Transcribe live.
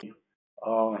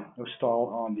we'll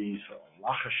start on these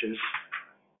lachashes.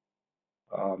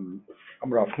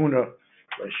 Rav Huna,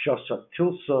 Shasa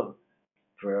Tilsa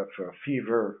for a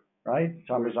fever, right?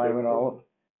 Sometimes I know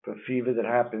for a fever that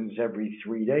happens every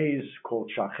 3 days,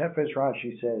 called Shachefes.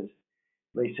 Rashi says,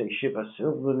 they say Shiva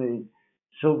Sylvie,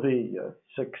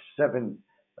 6, 7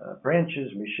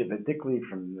 branches, Mishiva Dikli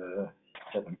from the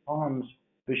 7 palms,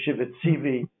 Mishiva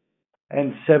Tzivi,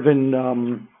 and 7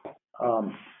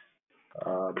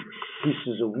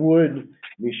 pieces of wood,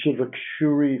 Mishiva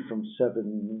Kshuri from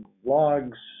 7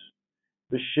 logs,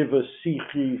 Mishiva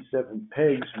Sichi, 7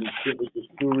 pegs, Mishiva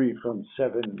Kshuri from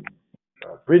 7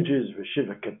 bridges,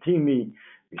 Mishiva Katimi,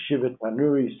 Mishiva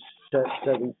Tanuri,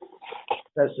 7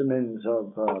 specimens of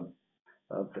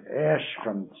ash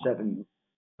from 7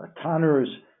 tanners,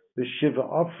 Mishiva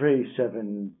Afre,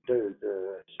 7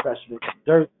 specimens of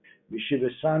dirt, Mishiva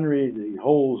Sanri, the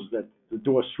holes that the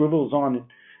door swivels on it,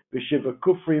 Mishiva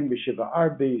Kufri, Mishiva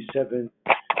Arbi, 7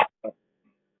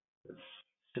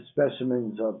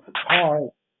 specimens of tar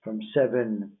from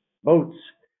 7 boats,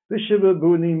 Mishiva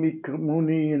Buni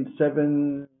Muni, and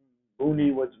 7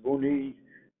 Buni. What's Buni?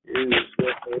 Is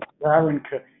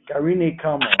Garine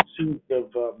Kama, seeds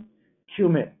of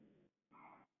cumin,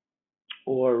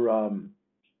 or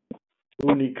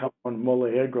Buni Kama Mola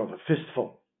Egrov, a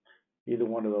fistful, either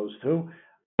one of those two.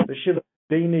 Mishiva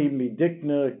Bini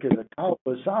Midikna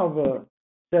Kizakalpa Salva,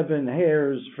 7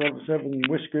 hairs from 7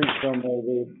 whiskers from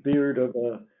the beard of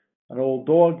an old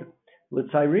dog.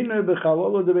 L'tzayrina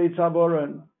b'chalola de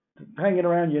beitzabora, hanging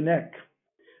around your neck.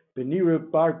 Benira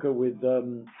barka with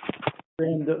a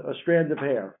strand of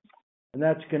hair, and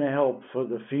that's going to help for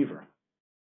the fever.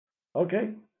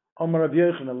 Okay. Omar Rav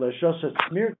Yochanan l'shosat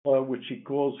smirka, which he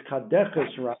calls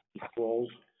kadeches, Rashi calls,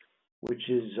 which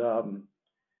is the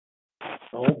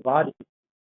whole body.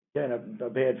 Again, a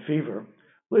bad fever.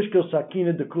 Lishkil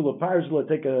sakina de kula parzla,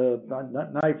 take a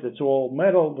knife that's all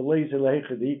metal. The laser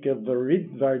lehechadika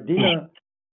vardina,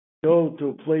 go to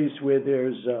a place where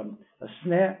there's a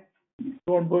sneh,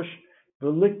 thorn bush,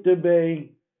 veliktabe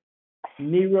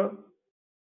nira,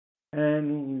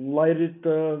 and light it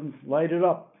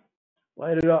up.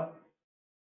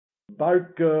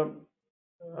 Barka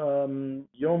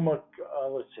yomak.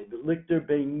 Let's say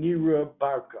veliktabe nira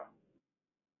barka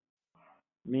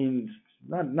means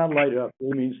not light it up.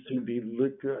 It means to be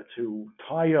to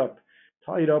tie it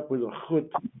up with a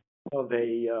chut of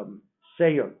a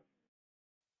sayer,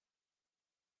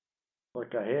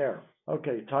 like a hair.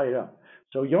 Okay, tie it up.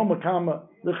 So Yom Hakama,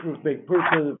 Lichrus Big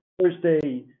Purta, the first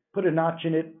day, put a notch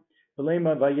in it.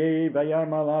 V'lema vayar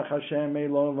malach Hashem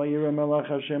elo, vayira malach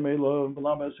Hashem elo,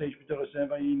 v'lama seish b'toch Hashem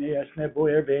vayinei asneh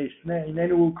boer ve'esneh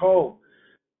inenu ukol.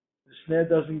 The sneh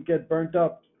doesn't get burnt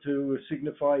up to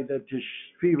signify that his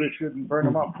fever shouldn't burn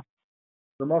him up.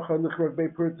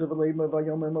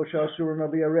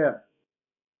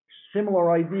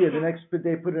 Similar idea. The next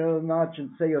day, put another notch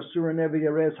and say Asura Nevi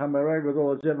Yares Hamareg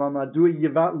lo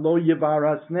Yavar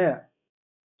Hasneh.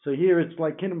 So here it's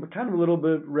like kind of a little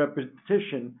bit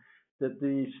repetition that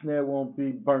the snare won't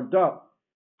be burnt up.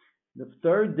 The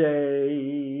third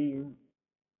day,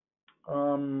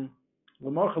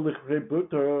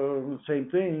 same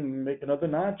thing, make another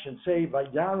notch and say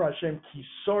Vayar Hashem ki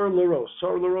sor leros.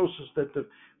 Sor leros is that the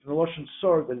Lashon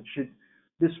sor, that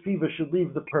this fever should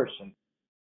leave the person.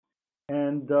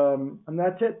 And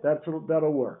that's it.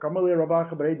 That'll work. Amalei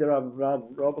Ravacha Bereid Rav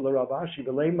Ravashi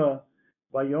Velema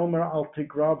Vayomer Al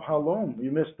Tigrav Halom.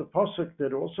 You missed the pasuk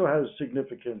that also has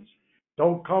significance.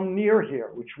 Don't come near here,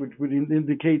 which would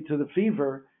indicate to the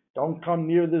fever. Don't come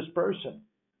near this person.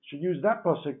 Should use that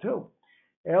pasuk too.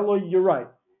 Elo, you're right.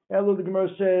 Elo, the Gemara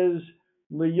says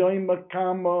Leyoim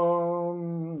Makam.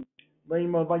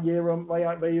 Lema Vayeram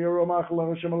Vayeram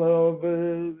Shemalov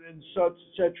and such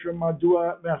etc.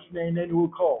 Madua Masnain who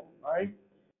call, right?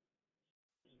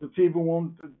 The fever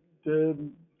won't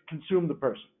consume the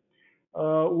person.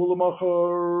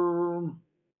 Ulamachar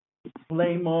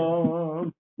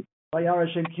Lema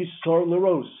Vayarashem Kisor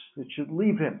Leros. It should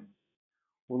leave him.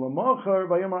 Ulamachar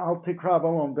Vayama Al Tikrav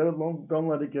Alom. Don't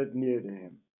let it get near to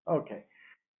him. Okay.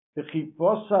 The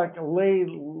Chiposak lay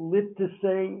lit to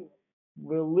say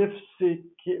Velifsike,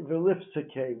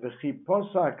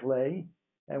 v'chiposak lay,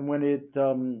 and when it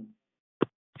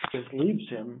just leaves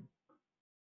him,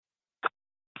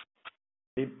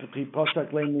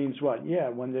 chiposak lay means what? Yeah,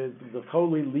 when the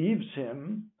choli leaves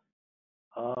him,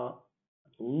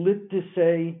 lit to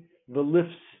say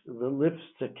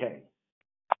velifsike.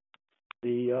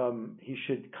 He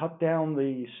should cut down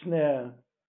the snare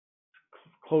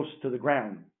close to the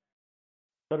ground,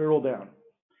 cut it all down.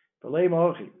 V'lei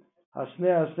ma'ochi.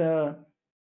 Hasneh,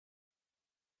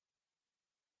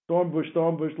 Thorn bush.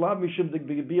 La mishum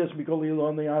bias mikol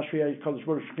ilon the Ashrei Kadosh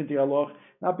Baruch Hu Shkinti Aloch.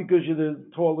 Not because you're the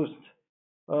tallest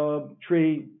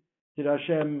tree did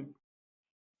Hashem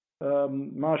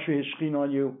Mashri his Shkin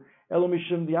on you.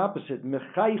 Elomishim the opposite.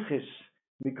 Mechaychis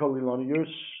mikol ilon. You're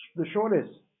the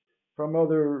shortest from all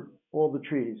the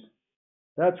trees.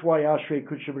 That's why Ashrei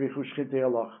Kadosh Baruch Hu Shkinti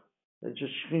Aloch. It's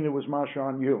just Shkina was Mashri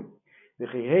on you.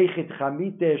 V'chihechit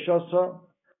chamite shasa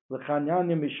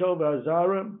l'chanyanim mishol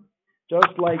v'azara.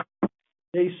 Just like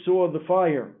they saw the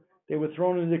fire, they were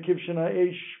thrown in the Kivshan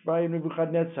Ha'esh by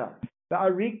Nebuchadnezzar.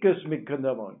 Ba'arikas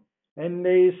mikadamon, and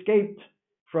they escaped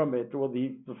from it. Well,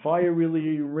 the fire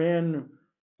really ran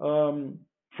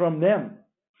from them.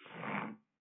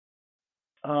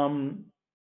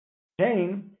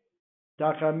 Cain,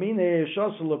 Tachamine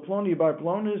Shasel Ploni Bar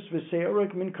Plonis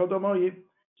V'Seirek Min Kodomoyi.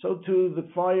 So too the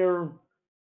fire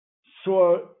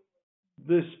saw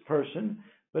this person,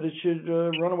 but it should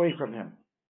run away from him.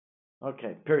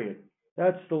 Okay, period.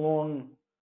 That's the long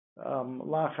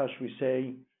lachash we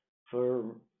say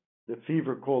for the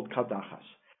fever called kadachas.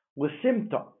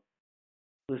 L'simta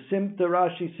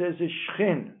Rashi says is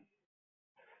shchin.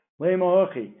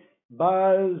 Le'mahochi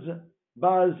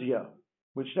bazya,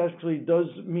 which actually does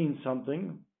mean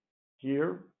something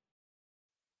here.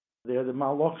 They're the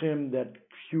malachim that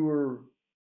cure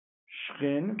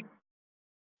shchin,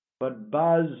 but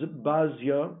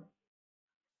bazya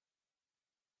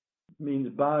means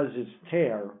baz is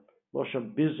tear.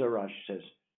 Loshem bizar, Rashi says.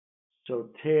 So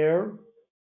tear,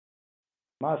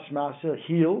 masa,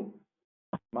 heal.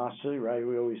 Masa, right?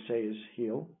 We always say is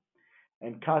heal.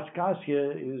 And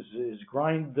kaskasya is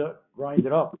grind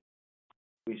it up.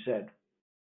 We said.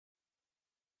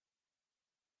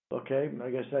 Okay, I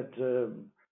guess that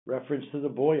reference to the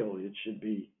boil. It should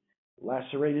be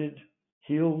lacerated,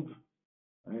 healed,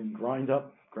 and ground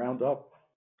up.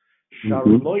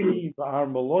 Sharloi, Bahar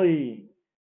Maloi,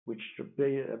 which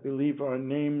I believe are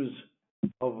names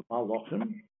of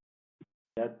Malachim.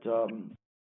 That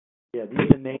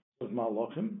these are names of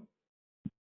Malachim.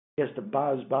 Yes, the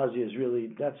Bazi is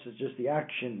really, that's just the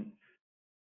action.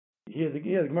 Here the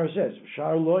Gemara says,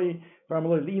 Sharloi, Bahar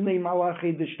Maloi, Lile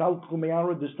Malachi, the Shtalku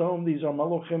Me'ara, the stone. These are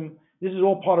Malachim. This is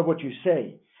all part of what you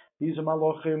say. These are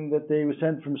Malachim that they were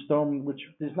sent from stone, which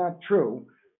is not true,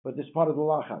 but it's part of the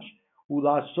Lachash.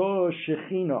 Ulaso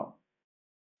Shechina,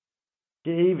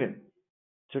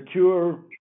 to cure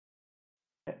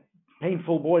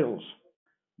painful boils.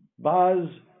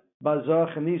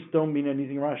 Bazach, and these don't mean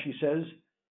anything, Rashi says.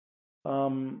 I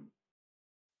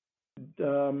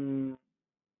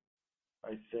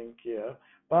think, yeah.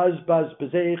 Baz,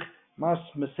 Bezeich, Mas,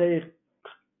 Meseich,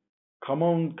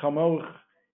 Kamon, Kamoch,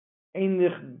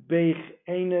 Einich, Beich,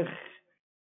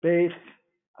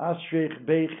 Asrich,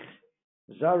 Beich,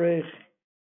 Zarech,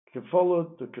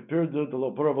 Kefolot, the Kapirda, the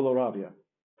Loporabal Arabia.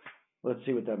 Let's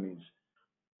see what that means.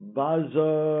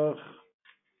 Bazach,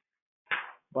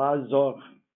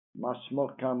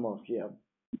 Masmoch Kamoch, yeah.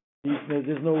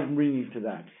 There's no meaning to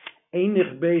that.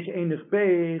 Einich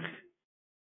Beich,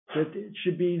 that it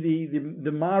should be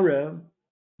the Mara,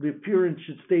 the appearance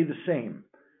should stay the same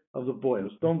of the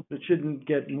boils. It shouldn't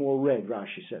get more red,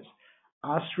 Rashi says.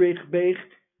 Asrich Beich,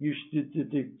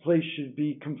 the place should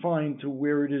be confined to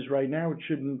where it is right now. It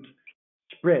shouldn't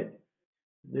spread.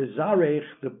 The zarech,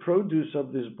 the produce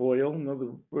of this boil, in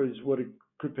other words, what it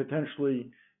could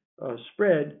potentially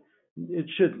spread, it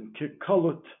shouldn't.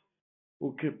 Kekalut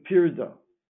ukepirda.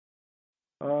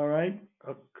 All right.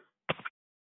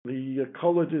 The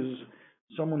kalut is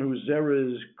someone whose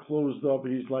zera is closed up.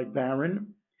 He's like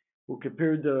barren.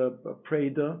 Ukepirda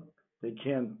preda. They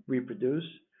can't reproduce.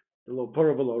 The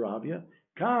lopara v'lo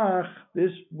Kach,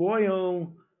 this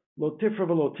boil, lo tifra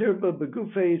v'lo tirba,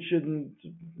 begufe, it shouldn't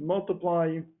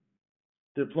multiply,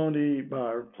 the ploni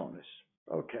bar plonis.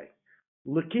 Okay.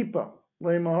 Lakipa,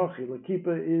 le'mahachi.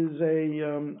 Lakipa is a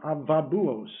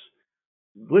avabuos,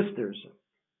 blisters.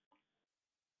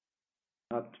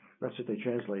 That's what they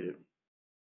translated.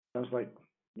 Sounds like,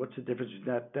 what's the difference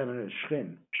between that and a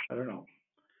shchin? I don't know.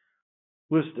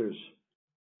 Blisters,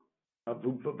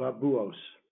 avabuos.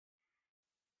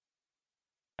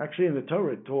 Actually, in the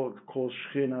Torah, it calls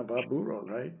Shchin Avaburo,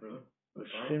 right? Really?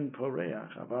 Shchin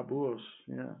Poreach, Avabuos,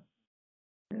 yeah.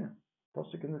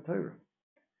 Pasuk in the Torah.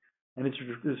 And it's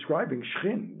describing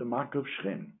Shchin, the mark of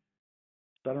Shchin.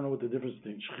 So I don't know what the difference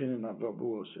between Shchin and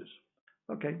Avabuos is.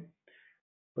 Okay.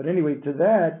 But anyway, to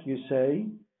that, you say,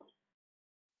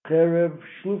 Cherev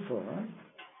Shlufa, right?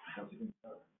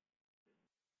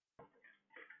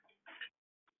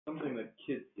 Something that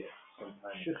kids get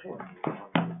sometimes.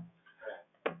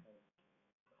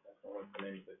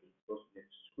 But it's supposed to be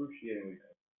excruciatingly.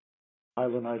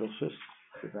 Island Idol Fist.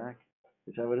 The back.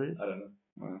 Is that what it is? I don't know.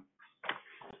 Wow.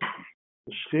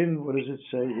 The skin, what does it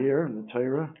say here in the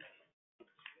Torah?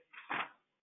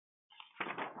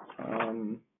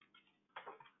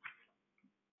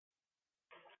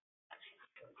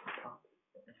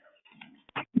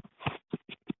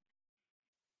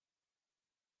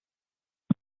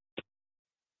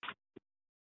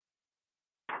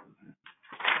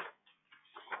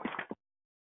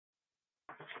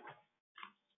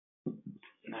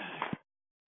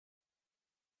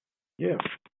 Yeah.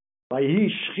 Vayhi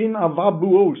shchin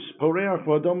avabuos poreach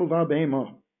v'adam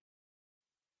u'va'behema.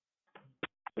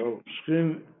 So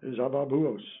shchin is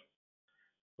avabuos.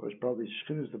 So it's probably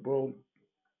shchin is the bull.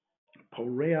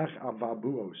 Poreach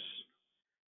avabuos.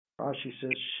 Rashi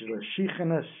says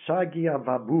shichana sagi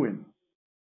avabuim.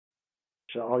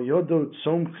 Shal yodo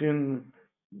tzomchin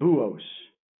buos.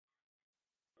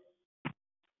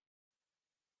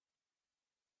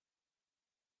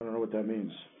 I don't know what that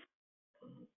means.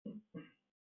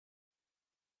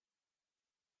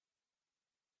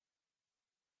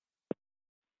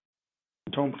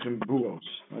 Tzomchin buos.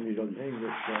 I need an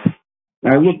English.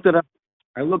 I looked it up.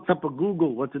 I looked up at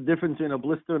Google. What's the difference in a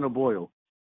blister and a boil?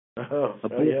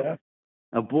 Yeah.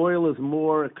 A boil is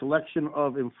more a collection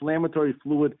of inflammatory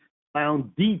fluid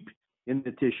found deep in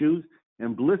the tissues,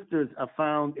 and blisters are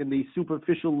found in the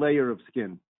superficial layer of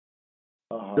skin.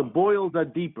 The boils are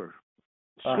deeper.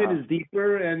 Skin is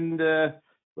deeper, and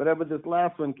whatever this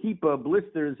last one, Keepa,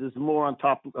 blisters is more on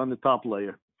the top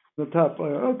layer. The top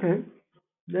layer, okay.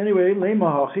 Anyway,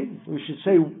 Lemahachi, we should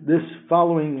say this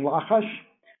following Lachash.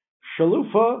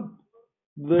 Shalufa,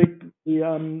 the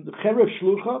Cherev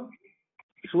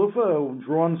Shlufa,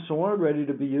 drawn sword, ready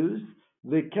to be used.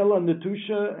 The Kela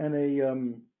Natusha, and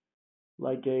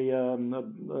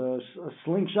a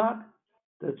slingshot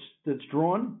that's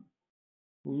drawn.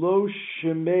 Lo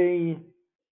Shemei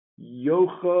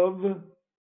Yochav.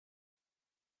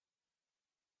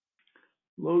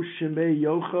 Lo Shemei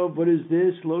Yochav. What is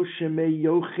this? Lo Shemei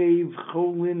Yochev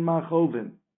Cholin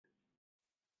Machovin.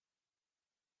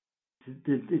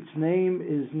 Its name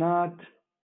is not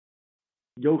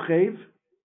Yochev.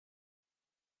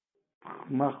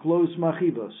 Machlos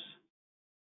Machivos.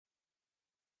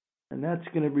 And that's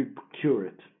going to cure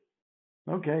it.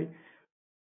 Okay.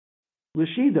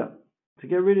 Lashida, to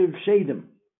get rid of Shadim.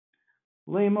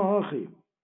 Lema Hachi.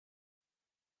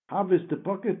 Havis the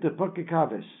pocket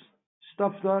Havis.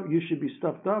 Stuffed up, you should be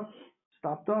stuffed up.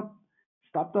 Stopped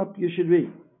up, you should be.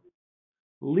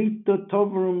 Lita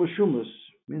Tover Mashumas.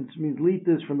 Means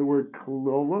Lita is from the word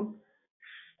Klola.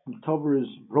 Tover is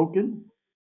broken.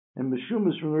 And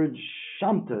Mashumas from the word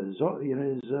Shamta, is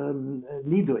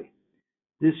Nidoi.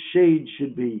 This shade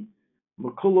should be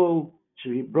Makulol,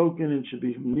 should be broken, and should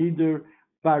be neither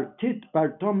Bartit,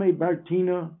 Bartome,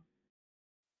 Bartina,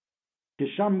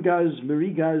 Kishamgaz,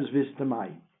 Merigaz,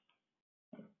 Vistamai.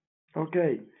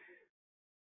 Okay.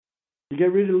 You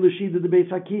get rid of the shade of the Beis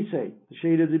HaKisei, the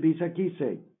shade of the Beis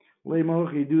HaKisei.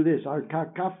 Leimoch, you do this. Ar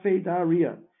Kafe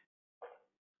Daria.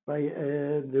 By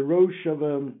the roche of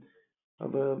a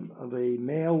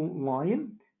male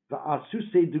lion, the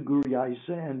Asuse de Guriaisa,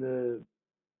 and the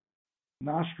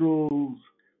nostrils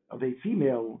of a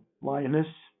female lioness,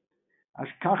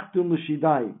 Ashkachtum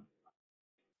Lashidai,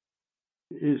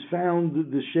 is found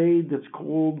the shade that's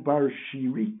called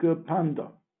Barshirika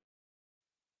Panda.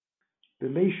 The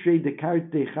Meshe de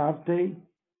Carte Chavte,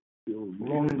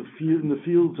 along in the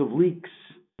fields of leeks,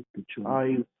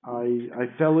 I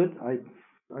fell it,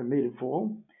 I made it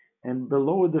fall, and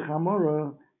below the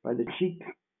Chamora, by the cheek,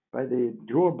 by the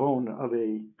jawbone of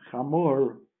a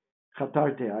Chamor,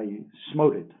 Chatarte, I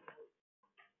smote it.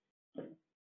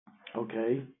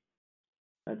 Okay,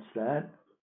 that's that.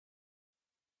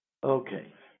 Okay.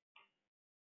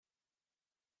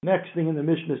 Next thing in the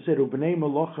Mishnah said, Ubnei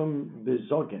Malachim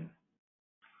Bezogin.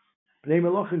 Bnei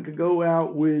Malachim could go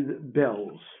out with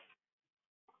bells.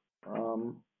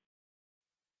 And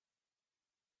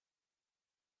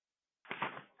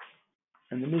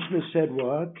the Mishnah said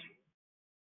what?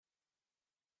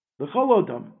 The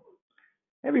Cholodam.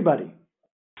 Everybody.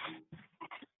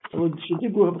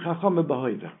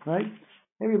 Right?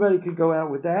 Everybody could go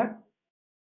out with that.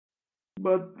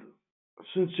 But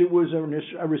since it was an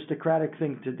aristocratic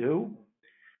thing to do,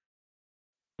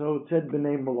 so it said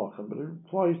B'nai Malachim, but it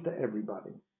applies to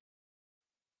everybody.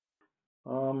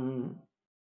 So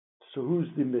who's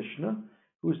the Mishnah?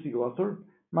 Who's the author?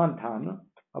 Mantana.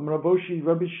 Amraboshi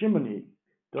Rabbi Shimoni.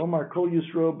 Domar Kol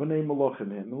Yisrael B'nai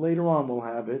Malachim. And later on we'll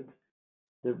have it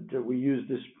that we use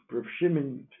this. Rav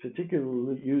Shimon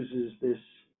particularly uses this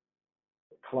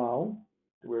klal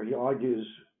where he argues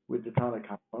with the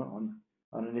Tanakh on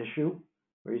an issue.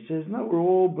 where he says, no, we're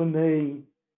all b'nei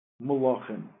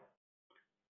malachim.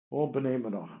 All b'nei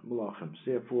malachim.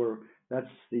 Therefore,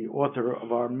 that's the author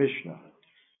of our Mishnah.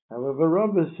 However,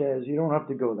 Rabbi says you don't have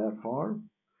to go that far.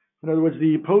 In other words,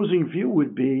 the opposing view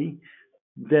would be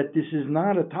that this is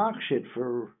not a takshit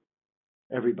for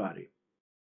everybody.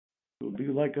 It would be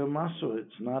like a maso.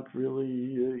 It's not really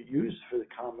used for the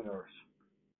common earth.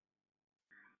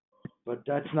 But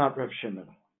that's not Rav Shimon.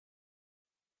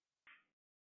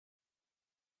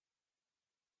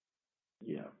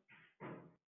 Yeah.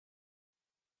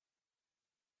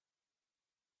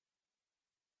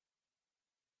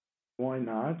 Why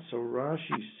not? So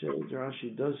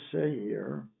Rashi does say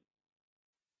here.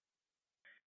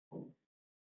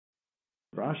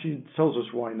 Rashi tells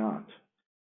us why not.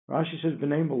 Rashi says,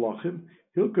 "B'nei malachim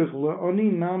hilkach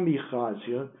le'oni nami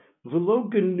chazia v'lo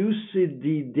genusid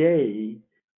didei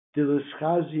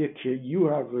d'leschazia ki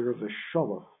yuhaver of a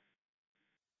shalach."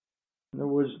 In other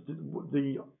words,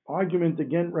 the argument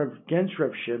against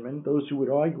Rav Shimon, those who would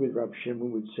argue with Rav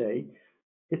Shimon would say,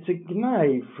 it's a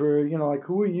gnai for, like,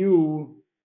 who are you,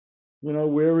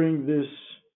 wearing this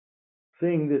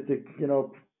thing that the,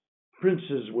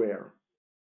 princes wear?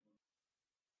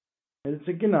 And it's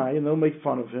a gnai, and they'll make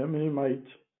fun of him, and he might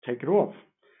take it off.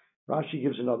 Rashi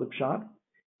gives another shot.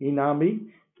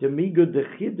 Inami, demiga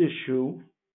dechidishu,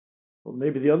 or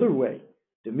maybe the other way.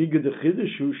 Demiga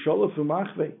dechidishu, sholafu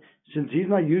machve. Since he's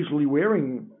not usually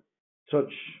wearing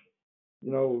such,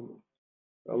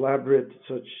 elaborate,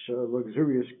 such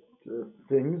luxurious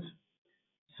things,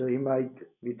 so he might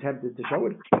be tempted to show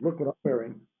it. Look what I'm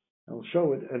wearing. I'll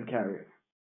show it and carry it.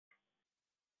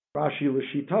 Rashi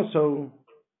l'shitaso,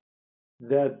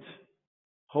 that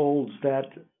holds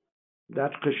that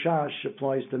chashash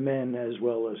applies to men as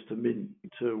well as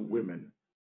to women.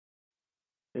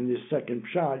 In this second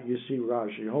shot, you see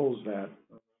Rashi holds that.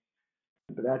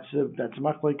 But that's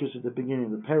machlekes at the beginning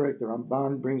of the parak. The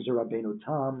Ramban brings a Rabbeinu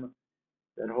Tam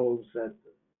that holds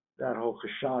that whole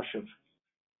chashash of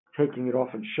taking it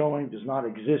off and showing does not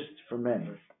exist for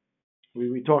men.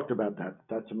 We talked about that.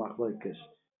 That's a machlekes.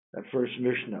 That first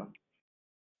Mishnah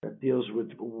that deals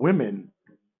with women,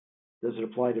 does it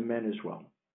apply to men as well?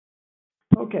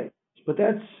 Okay, but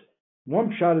that's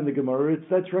one shot in the Gemara.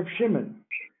 That's Rav Shimon.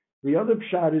 The other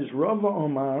shot is Rava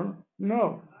Omar.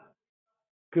 No,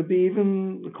 could be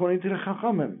even according to the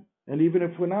Chachamim, and even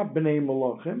if we're not b'nei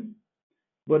malachim,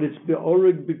 but it's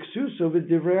be'oreg b'ksuso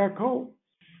v'divrei hakol.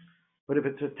 But if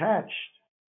it's attached,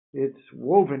 it's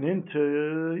woven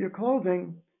into your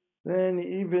clothing, then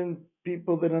even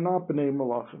people that are not b'nei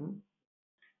malachim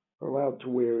are allowed to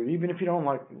wear it, even if you don't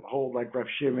hold like Rav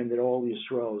Shimon that all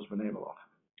Yisrael is b'nei malachim.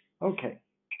 Okay.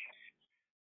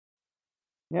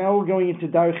 Now we're going into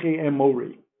Darchei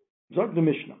Emori. Zog the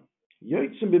Mishnah.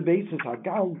 Yotzim bebeisas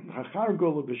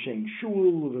hachargol b'shem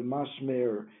shul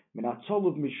v'masmer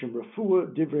minatzolov mishum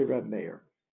refuah divrei Rab Meir.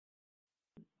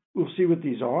 We'll see what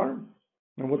these are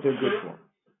and what they're good for.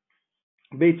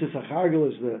 Beisas hachargol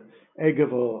is the egg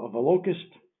of a locust.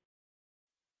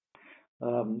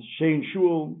 Shein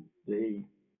shul, the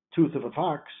tooth of a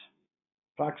fox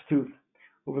tooth.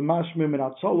 V'masmer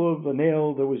minatzolov, a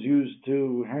nail that was used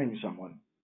to hang someone.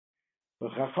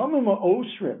 V'chachamim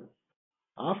osrim.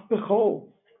 Af bechol.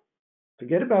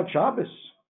 Forget about Shabbos.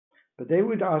 But they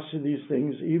would answer these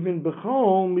things even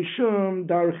bechol mishum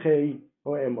darchei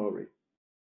o emori.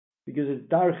 Because it's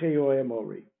darchei o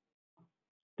emori.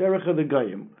 Derech of the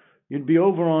Goyim. You'd be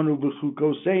over on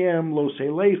ubechuko seim lo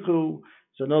seilechu.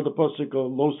 It's another pasuk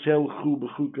of lo selchu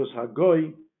bechukos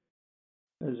hagoy.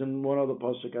 There's in one other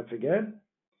pasuk I forget.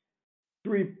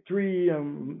 Three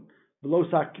lo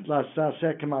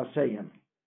sasek maseim.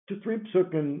 To three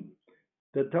psukim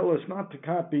that tell us not to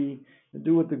copy and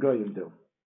do what the Goyim do.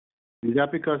 Is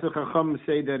that because the Chacham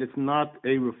say that it's not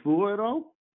a refuah at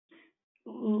all?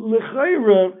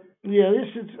 L'chayra, yeah,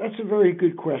 that's a very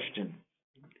good question.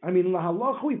 I mean,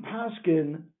 lahalach we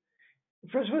paskin.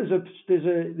 First of all,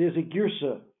 there's a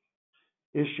girsa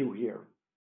issue here.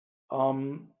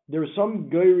 There are some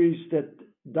goyris that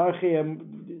Darchei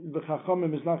the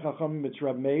Chachamim is not Chachamim, it's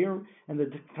Rab Meir, and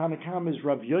the Tanakam is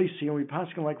Rav Yossi, and we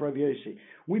paskin like Rav Yossi.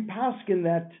 We paskin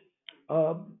that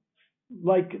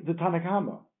like the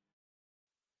Tanakama.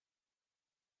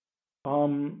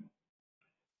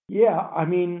 Yeah, I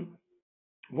mean,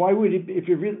 why would it? If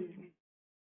you really,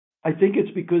 I think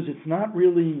it's because it's not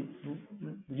really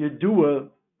yedua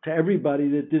to everybody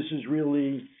that this is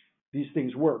really these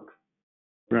things work.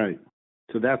 Right.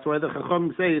 So that's why the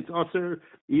Chacham say it's also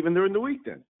even during the week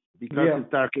then, because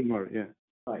it's dark and more. Yeah.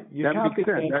 Right. That makes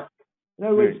sense. In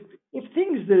other words, if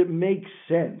things that make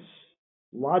sense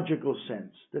logical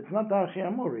sense, that's not Darchei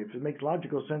Amori. If it makes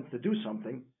logical sense to do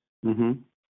something,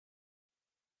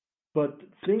 but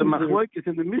things the machlokes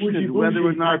in the Mishnah is whether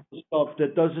or not stuff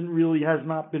that doesn't really has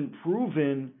not been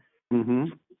proven.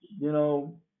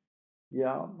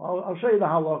 Yeah, I'll show you the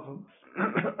halacha.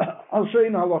 I'll show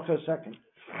you the halacha in a second.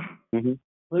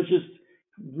 Let's just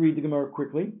read the Gemara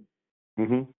quickly.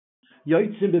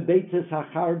 Yotzim bebeitzes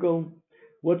hachargo.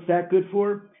 What's that good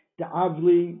for? The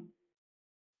avli.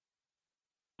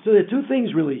 So there are two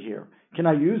things really here. Can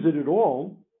I use it at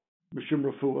all, mishum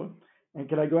refuah, and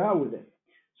can I go out with it?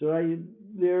 So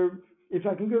if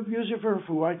I can use it for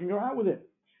refuah, I can go out with it.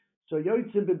 So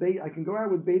yotzim bebeit, I can go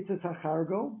out with beitzes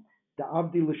hachargo. The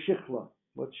avdi l'shichla.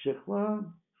 What's shichla?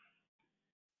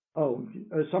 Oh,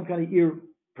 some kind of ear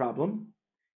problem,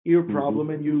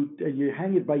 and you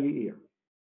hang it by your ear.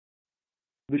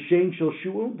 V'shein shel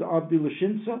shul, the avdi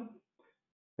l'shinsa.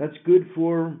 That's good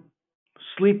for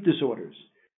sleep disorders.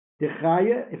 The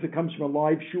chaya, if it comes from a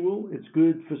live shul, it's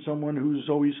good for someone who's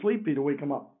always sleepy to wake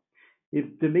him up.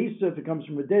 If the mesa, if it comes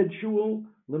from a dead shul,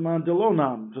 leman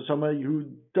delonam, for somebody who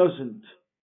doesn't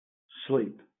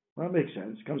sleep. Well, that makes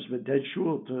sense. It comes from a dead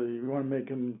shul, you want to make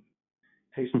him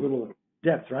taste a little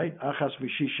death, right? Achas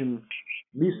v'shishim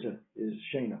misa is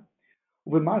shena.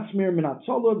 Uvemasmir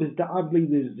minatzolov is the avli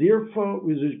the zirfo,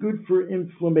 which is good for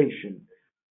inflammation.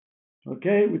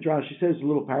 Okay, which Rashi says is a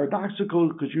little paradoxical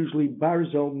because usually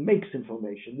barzel makes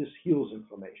inflammation. This heals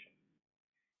inflammation.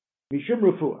 Mishum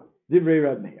refuah, divrei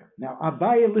Rab Meir. Now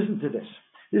Abaye, listen to this.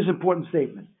 This is an important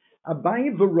statement.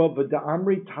 Abaye v'Rava da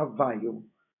amri tavayu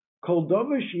kol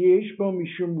davar sheyesh bo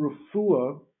mishum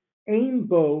refuah ein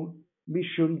bo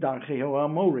mishum darchei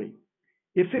ha'amori.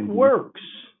 If it works,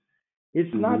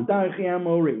 it's not darchei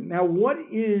ha'amori. Now,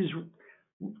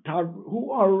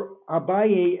 who are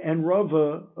Abaye and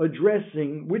Rava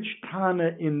addressing? Which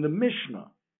Tana in the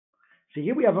Mishnah? See,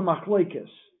 here we have a machlokes.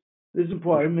 This is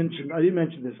important. I didn't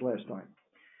mention this last time.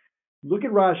 Look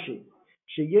at Rashi.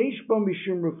 Sheyesh bo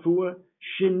mishum refuah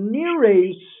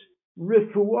shenires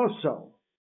refuoso.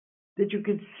 That you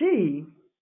can see,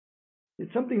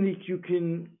 it's something that you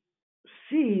can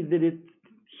see that it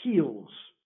heals.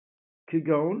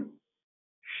 Kigon,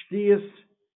 shtias,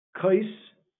 kais,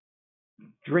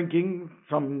 drinking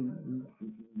some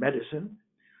medicine,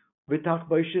 v'tach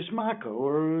b'ishis maka,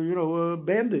 or a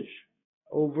bandage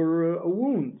over a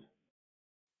wound.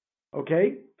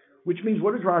 Okay, which means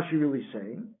what is Rashi really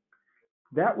saying?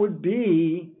 That would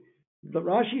be the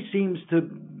Rashi seems to.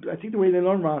 I think the way they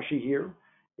learn Rashi here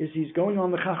is he's going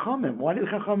on the Chachamim. Why did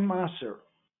Chacham maser?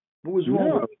 What was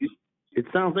wrong? It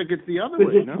sounds like it's the other way.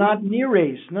 Because it's no? not near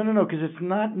ace. No, because it's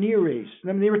not near ace. I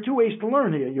mean, there are two ways to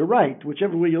learn here. You're right,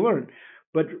 whichever way you learn.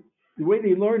 But the way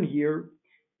they learn here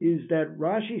is that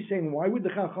Rashi is saying, why would the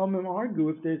Chachamim argue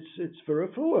if it's for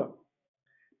refuah?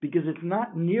 Because it's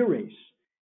not near ace.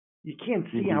 You can't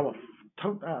see how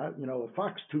a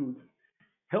fox tooth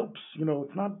helps.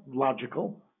 It's not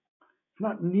logical. It's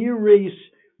not near ace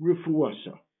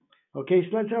refuasa. Okay,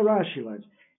 so that's how Rashi learns.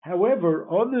 However,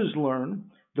 others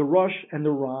learn, the Rosh and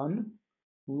the Ran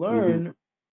learn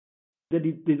that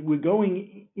we're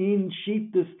going in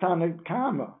Shittas Tanakh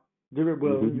Kama.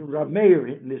 Rav Meir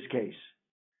in this case.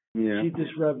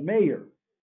 Shittas Rav Meir.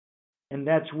 And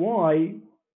that's why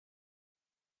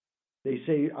they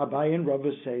say, Abai and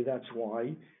Rava say that's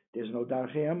why there's no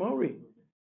Darchei Amori.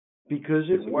 Because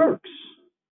it works.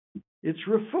 It's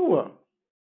refuah.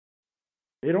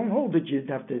 They don't hold that you'd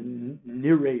have to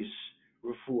nirase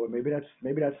refuah. Maybe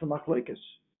that's the machlokes.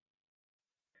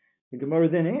 The Gemara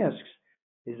then asks,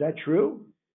 is that true?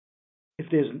 If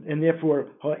there's, and therefore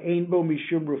ha'ein bo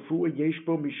mishum refuah yesh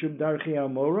bo mishum darchei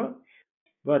amora.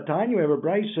 V'atanya, we have a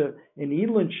brisa in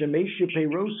Elon shemesha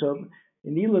peirosav.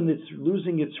 In Elon, it's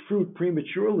losing its fruit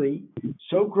prematurely.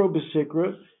 Sokro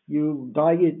b'sikra, you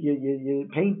dye it, you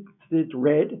paint it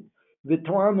red.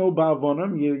 V'tarno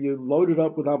ba'avonim, you load it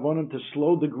up with avonim to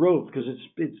slow the growth because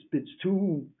it's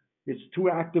too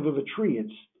active of a tree.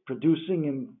 It's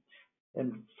producing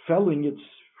and felling its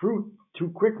fruit too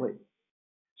quickly.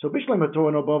 So I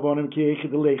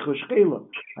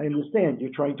understand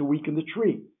you're trying to weaken the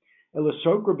tree.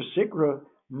 Elasokra b'sikra,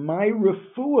 my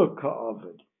refuah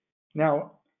ka'avid.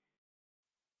 Now,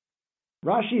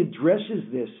 Rashi addresses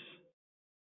this.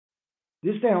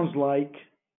 This sounds like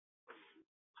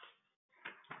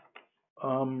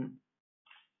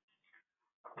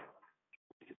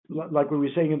we were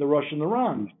saying in the Rosh and the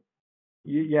Ran.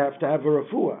 You have to have a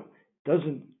refuah.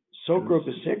 Doesn't Sokra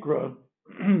b'sikra,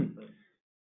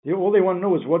 all they want to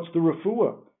know is what's the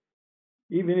refuah.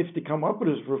 Even if they come up with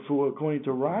this refuah according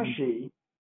to Rashi,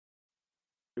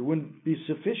 it wouldn't be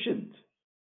sufficient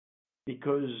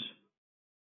because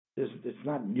It's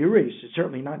not Nireis. It's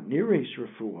certainly not Nireis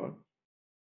Refuah.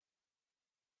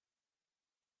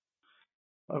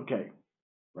 Okay.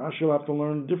 Rashi will have to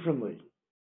learn differently.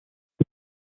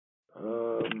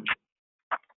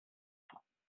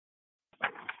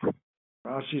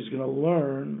 Rashi's going to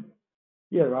learn.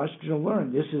 Yeah, Rashi's going to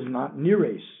learn. This is not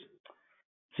Nireis.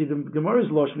 See, the Gemara's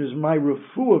Lashon is my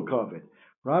Refuah covered.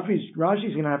 Rashi's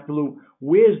going to have to look,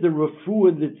 where's the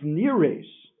Refuah that's Nireis?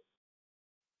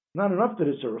 Not enough that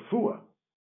it's a Refuah.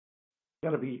 It's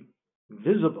got to be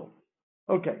visible.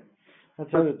 Okay.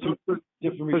 That's how the two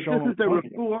different Rishonim. This is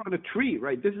a Refuah on a tree,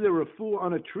 right? This is a Refuah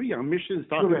on a tree. Our mission is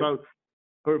talking about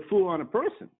a Refuah on a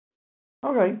person.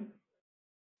 Okay.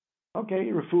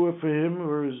 Okay, Refuah for him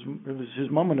or his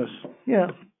mumminess.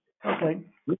 Yeah. Okay.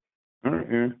 All right,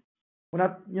 yeah. We're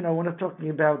not talking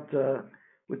about,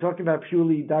 we're talking about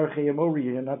purely Darchei Amori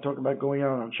here, not talking about going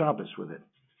out on Shabbos with it.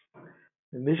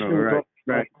 And this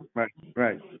right.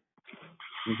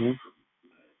 Mm-hmm.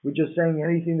 We're just saying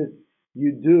anything that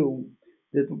you do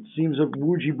that seems a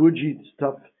bougie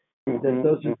stuff that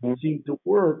doesn't seem to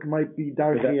work might be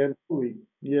Darchei Amori.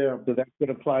 Yeah. So that could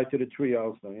apply to the tree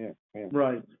also, yeah.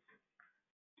 Right.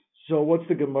 So what's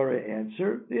the Gemara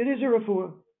answer? It is a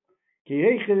Refuah.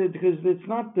 Because it's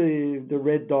not the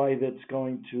red dye that's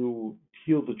going to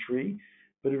heal the tree,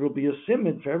 but it will be a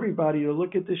simon for everybody to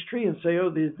look at this tree and say,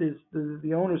 oh,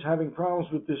 the owner's having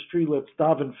problems with this tree, let's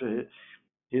daven for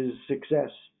his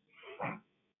success.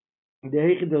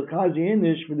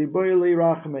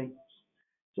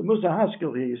 So Musa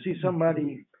Haskell here, you see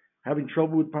somebody having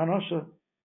trouble with Parnasa,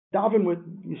 daven with,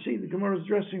 you see the Gemara is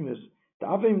addressing this,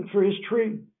 daven for his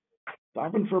tree,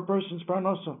 daven for a person's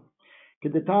Parnasa.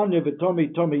 Kedetanya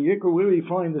v'tomi yikra, where do you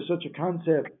find there's such a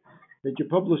concept that you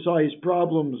publicize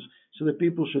problems so that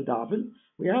people should daven?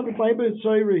 We have a Bible in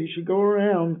Torah. He should go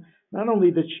around, not only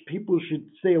that people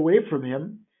should stay away from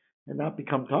him and not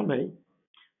become tamei,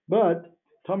 but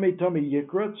tomi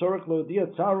yikra tzorach lo dia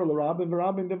tzara l'rabim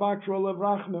v'rabim b'vakro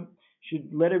l'vrachmim,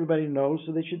 should let everybody know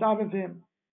so they should daven for him.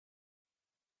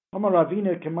 Amar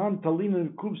Ravina keman talina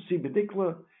kubsi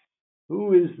b'dikla.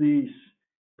 Who is the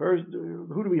person?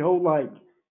 Who do we hold like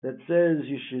that says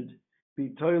you should be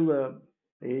toila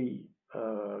a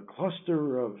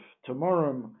cluster of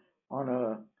tamarim on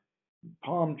a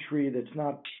palm tree that's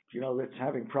not, that's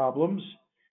having problems?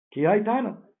 Ki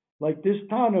Tana, like this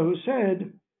Tana who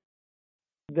said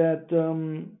that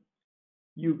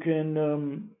you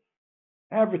can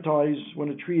advertise when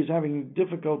a tree is having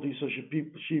difficulty, so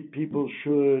people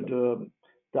should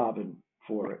daven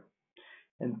for it.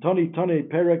 And Tani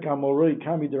Perek Amoroi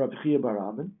Kami de Rabbi Chia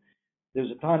Barabin.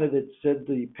 There's a Tana that said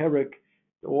the Perek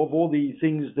of all the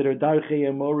things that are Darchei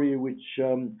Amori, which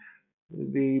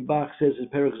the Bach says is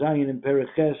Perek Zayin and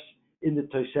Perek Ches in the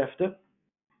Tosefta.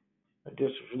 I guess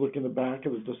if you look in the back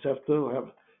of the Tosefta, it'll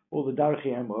have all the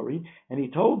Darchei Amori. And he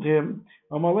told him,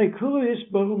 Amalei Kula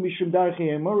Isbahu Mishum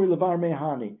Darchei Amori Levar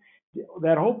Mehani.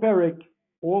 That whole Perek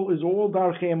is all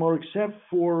Darchei Amori except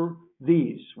for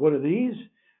these. What are these?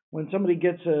 When somebody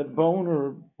gets a bone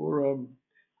or a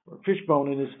fish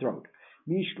bone in his throat.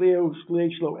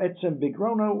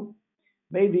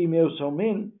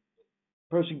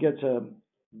 Person gets a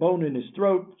bone in his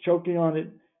throat, choking on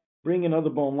it, bring another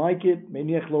bone like it,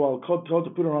 to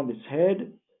put it on his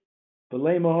head.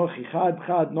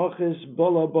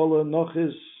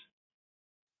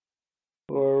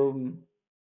 Or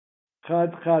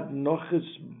chad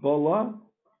noches bola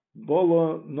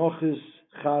noches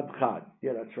chad.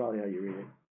 Yeah, that's probably how you read it.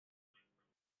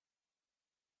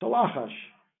 Talachash.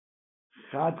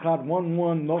 Chad,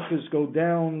 1, noches go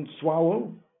down,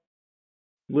 swallow,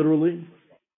 literally.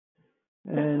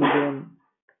 And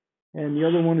the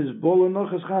other one is bola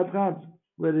noches chad.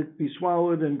 Let it be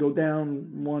swallowed and go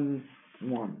down 1.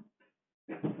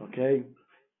 Okay?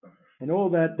 And all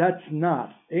that's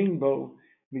not. Einbo,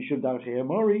 mishum darchei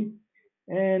amori,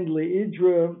 and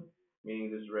leidra.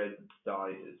 Meaning this red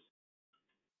dye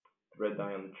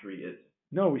on the tree is.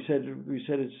 No, we said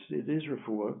it is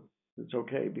refuah. It's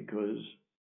okay because.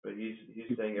 But he's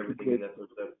saying everything in that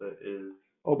is.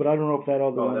 Oh, but I don't know if that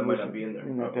other one that might not be in there.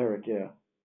 In that parak, yeah.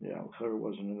 It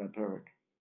wasn't in that parak.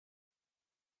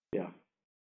 Yeah.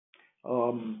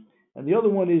 And the other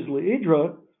one is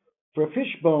leidra for a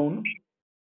fish bone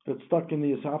that's stuck in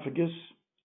the esophagus.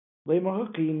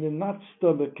 Leimahaki not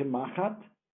stomach kemachat.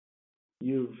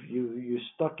 You're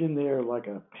stuck in there like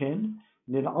a pin.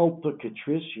 Nin alta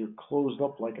ketris, you're closed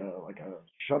up like a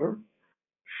shutter.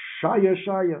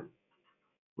 Shaya.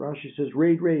 Rashi says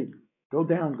raid. Go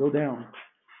down.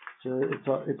 So it's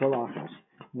a lachas.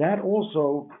 That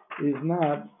also is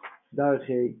not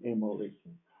darchei emoli.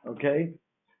 Okay?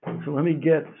 So let me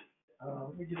get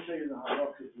Let me just say the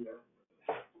halakha here.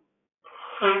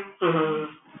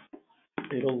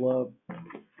 It'll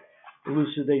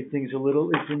elucidate things a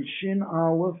little. It's in Shin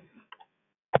Aleph.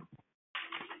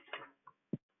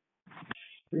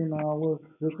 Shin Aleph,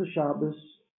 Hilchos Shabbos.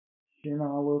 Shin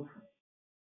Aleph,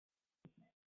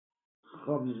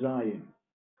 Chav Zayin.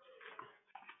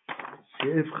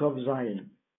 Seif Chav Zayin.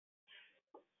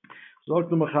 Zog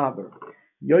the Mechaber.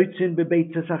 Yoitzin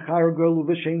bebeit tzachar gol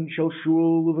uv'shein shel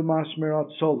shul uv'masmer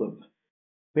atzolav.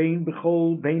 Bein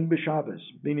b'chol, bein b'Shabbos.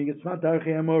 Meaning it's not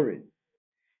darchei amori.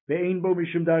 Bein bo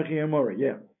mishum darchei amori.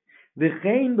 Yeah.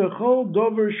 V'chein b'chol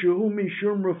dover shehu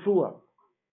mishum refuah.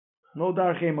 No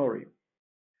darchei amori.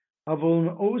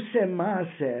 Avol ose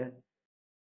maaseh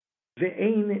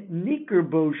ve'ein niker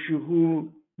bo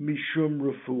shehu mishum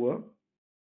refuah.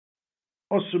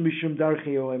 Also mishum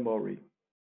darchei amori.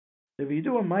 If you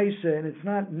do a maaseh and it's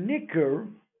not niker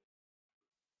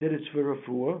that it's for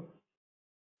refuah,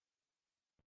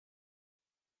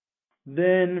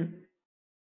 then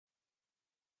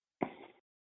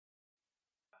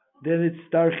it's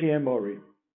darchei amori.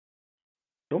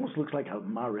 It almost looks like a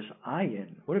maris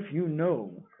ayin. What if you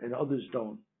know and others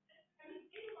don't?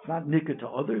 It's not nicker to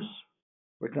others,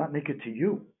 or it's not nicker to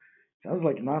you. Sounds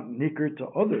like not nicker to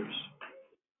others,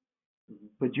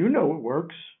 but you know it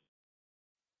works.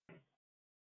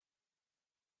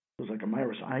 It was like a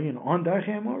maris ayin on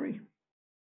darchei amori.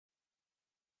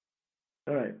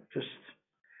 All right, just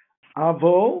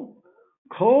avo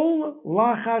kol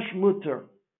lachash mutter.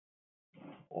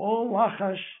 All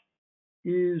lachash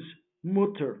is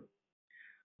mutter.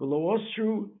 Below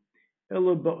osru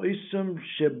ela ba'isam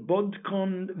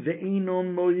shebodkon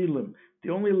ve'inon mo'ilim. The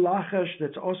only lachash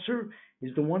that's osur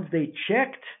is the ones they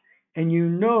checked and you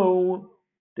know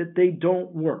that they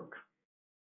don't work.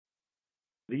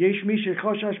 V'yesh mi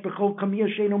shechoshash b'chol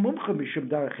kamiyah she'eno mumcha mishum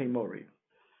darchei mori.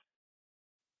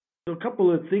 So a couple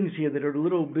of things here that are a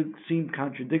little bit seem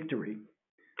contradictory.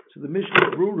 So the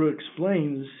Mishnah Brura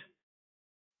explains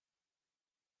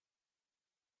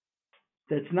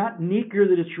that it's not nicker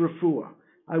that it's refuah.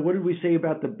 What did we say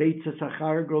about the Beit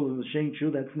Sachar girl and the Shein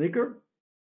Shu? That's nicker?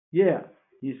 Yeah.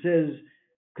 He says,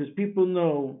 because people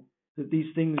know that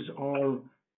these things are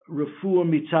refuah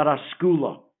mitzara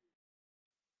skula.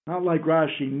 Not like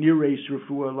Rashi, nirace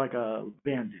refuah, like a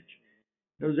bandage.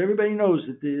 Because everybody knows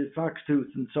that the fox tooth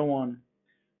and so on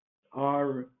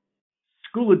are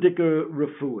skuladika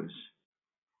refuahs.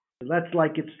 That's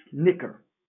like it's nicker.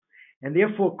 And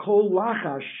therefore, kol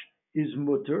lachash is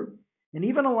mutter, and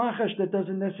even a lachash that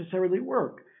doesn't necessarily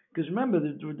work. Because remember,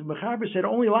 the Mechaber said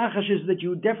only lachash is that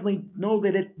you definitely know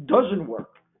that it doesn't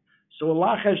work. So a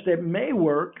lachash that may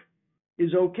work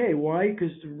is okay. Why?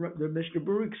 Because the Mishnah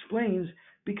Berurah explains,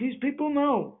 because people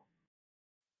know.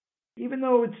 Even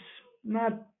though it's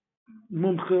not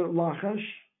mumche lachash,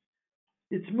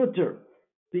 it's mutter.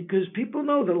 Because people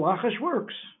know that lachash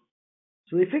works.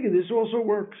 So they figure this also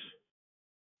works.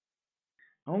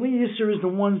 Only Yisr is the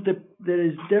ones that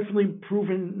is definitely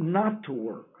proven not to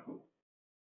work.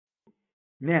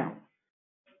 Now,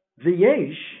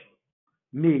 v'yesh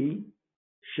mi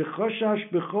shechoshash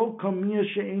b'chol kamiyah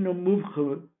she'eno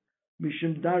muvcha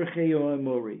mishum darchei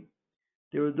amori.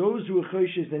 There are those who are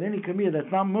choshes that any kamiyah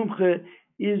that's not mumcha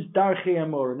is darchei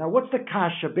amori. Now, what's the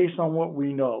kasha based on what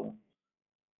we know?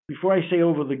 Before I say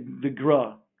over the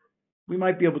gra, we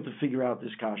might be able to figure out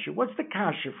this kasha. What's the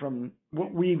kasha from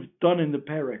what we've done in the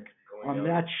parak on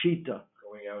that shita?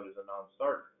 Going out is a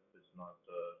non-starter. It's not.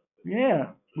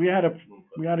 Yeah, we had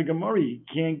a Gemara. You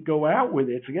can't go out with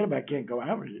it. Forget about can't go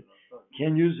out with it.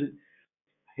 Can't use it.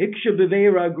 Hiksha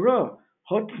b'veira gra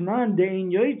hotnan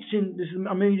dein yoitzin. This is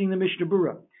I'm reading the Mishnah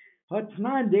Berurah.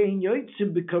 Hotnan dein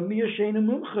yoitzin b'kamiyah sheina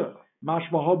mumcha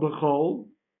mashma b'chol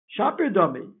shaper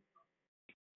dami.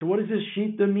 So what does this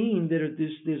shita mean? That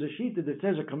there's a shita that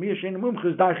says a kamiyah sheina mumcha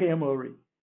is darchei amori.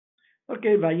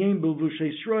 Okay, vayim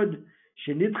b'lvushei shrod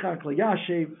shenitchak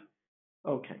layashev.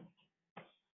 Okay.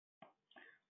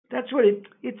 That's what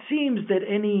it seems that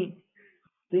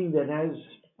anything that has,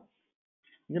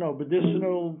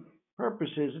 medicinal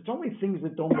purposes, it's only things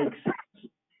that don't make sense.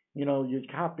 You're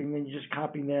copying them, you're just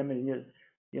copying them, and it's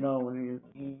a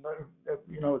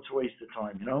waste of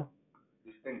time,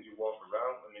 These things you walk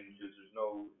around, there's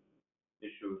no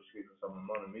issue of shaving someone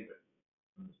on them either.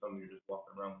 Some you're just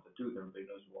walking around with a tooth, everybody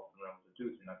knows you're walking around with a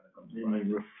tooth, you're not going to come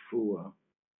to refuah.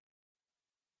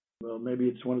 Well, maybe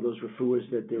it's one of those refuahs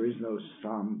that there is no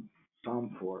psalm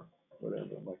for,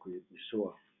 whatever, like we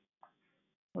saw.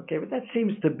 Okay, but that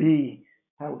seems to be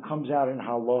how it comes out in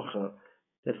halacha,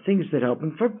 that things that help.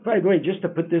 And by the way, just to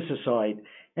put this aside,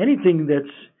 anything that's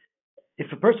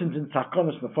if a person's in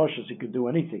takonos nefashos, he could do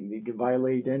anything. He could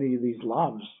violate any of these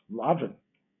lavin,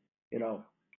 you know.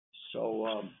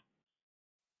 So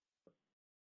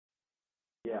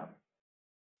yeah.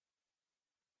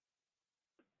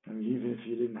 I mean, even if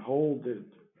you didn't hold it,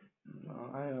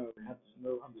 I have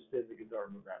no understand the Chazara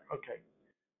of that. Okay.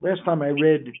 Last time I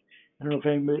read, I don't know if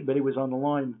anybody was on the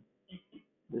line.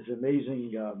 This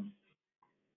amazing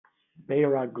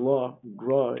Be'er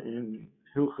Gra in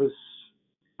Hilchus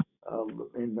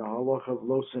in the Halach of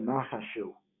Lo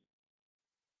Senachashu.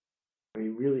 He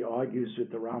really argues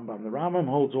with the Rambam. The Rambam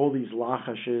holds all these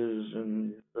lachashes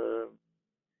and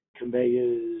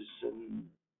kameyas, and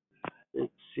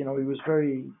it's, you know, he was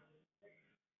very,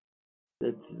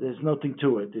 there's nothing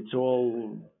to it. It's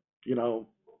all, you know,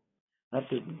 have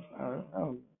to,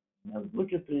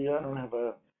 look at I don't have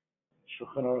a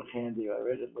Shulchan Aruch handy. I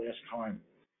read it last time.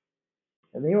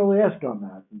 And they all ask on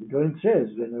that. And the Goin says,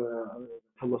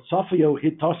 philosophio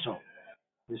hitoso,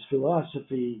 his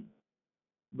philosophy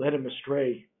led him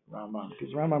astray, Rambam,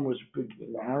 because Rambam was big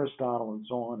in Aristotle and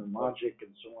so on, and logic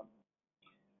and so on.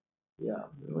 Yeah,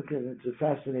 look at it. It's a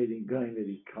fascinating guy that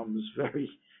he comes very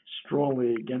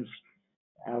strongly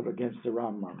out against the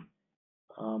Rambam.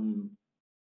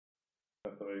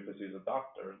 Because he's a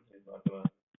doctor, he's not gonna.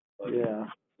 Yeah.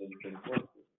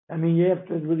 I mean, you have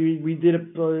to. We did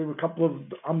a couple of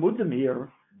amudim here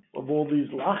of all these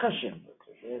lachashim.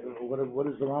 What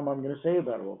is the Rambam going to say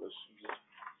about all this?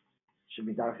 Should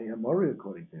be Darchei Hamori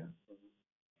according to him.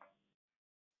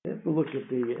 You have to look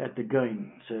at the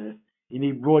Gain. You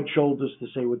need broad shoulders to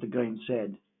say what the Gain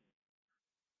said.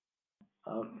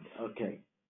 Okay,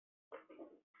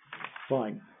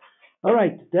 fine. All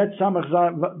right, that's Samach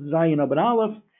Zayin Aben Aleph.